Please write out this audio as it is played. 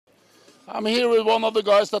I'm here with one of the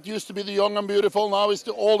guys that used to be the young and beautiful, now is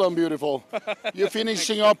the old and beautiful. You're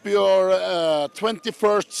finishing up your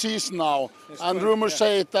 21st season now, and rumors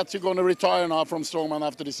say that you're going to retire now from Strongman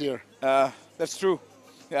after this year. That's true.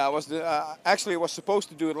 Yeah, actually I was supposed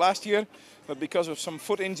to do it last year, but because of some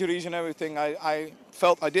foot injuries and everything, I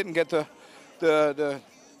felt I didn't get the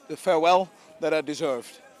farewell that I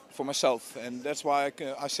deserved for myself, and that's why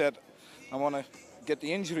I said I want to get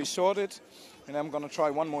the injury sorted, and I'm going to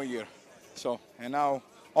try one more year. So, and now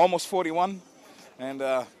almost 41, and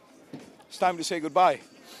it's time to say goodbye.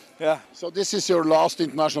 Yeah. So this is your last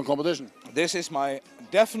international competition? This is my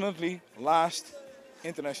definitely last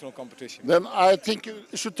international competition. Then I think you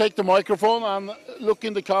should take the microphone and look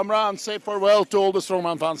in the camera and say farewell to all the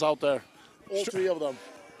Strongman fans out there. All three of them.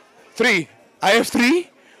 Three? I have three?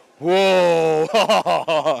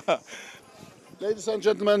 Whoa! Ladies and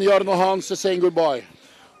gentlemen, JARNO HAMS is saying goodbye.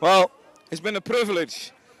 Well, it's been a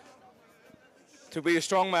privilege to be a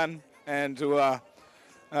strongman and to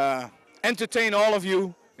entertain all of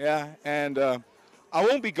you. Yeah, and I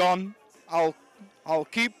won't be gone. I'll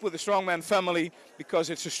keep with the Strongman family because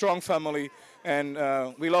it's a strong family, and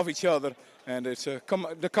we love each other, and it's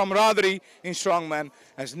the camaraderie in Strongman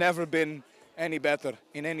has never been any better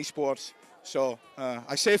in any sports. So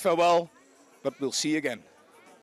I say farewell, but we'll see you again.